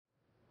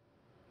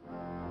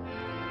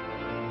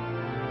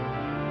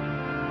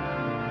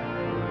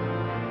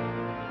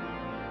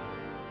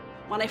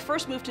When I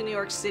first moved to New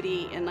York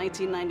City in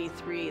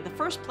 1993, the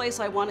first place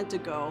I wanted to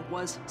go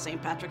was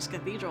St. Patrick's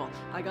Cathedral.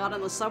 I got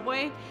on the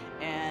subway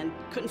and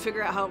couldn't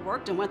figure out how it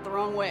worked and went the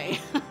wrong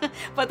way.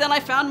 But then I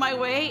found my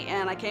way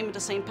and I came into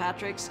St.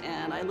 Patrick's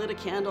and I lit a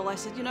candle. I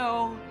said, you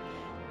know,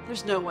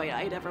 there's no way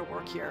I'd ever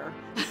work here.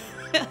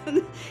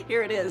 And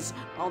here it is,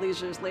 all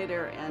these years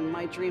later, and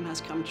my dream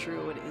has come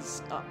true. It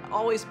has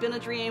always been a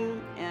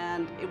dream,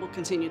 and it will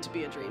continue to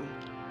be a dream.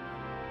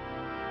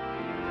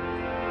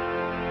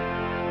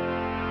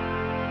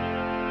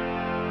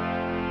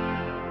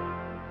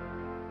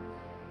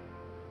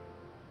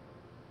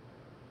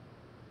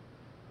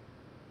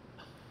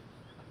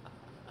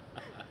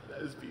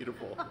 That is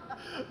beautiful. Oh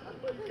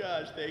my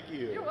gosh, thank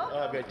you. You're welcome.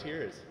 Oh, I've got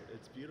tears.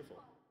 It's beautiful.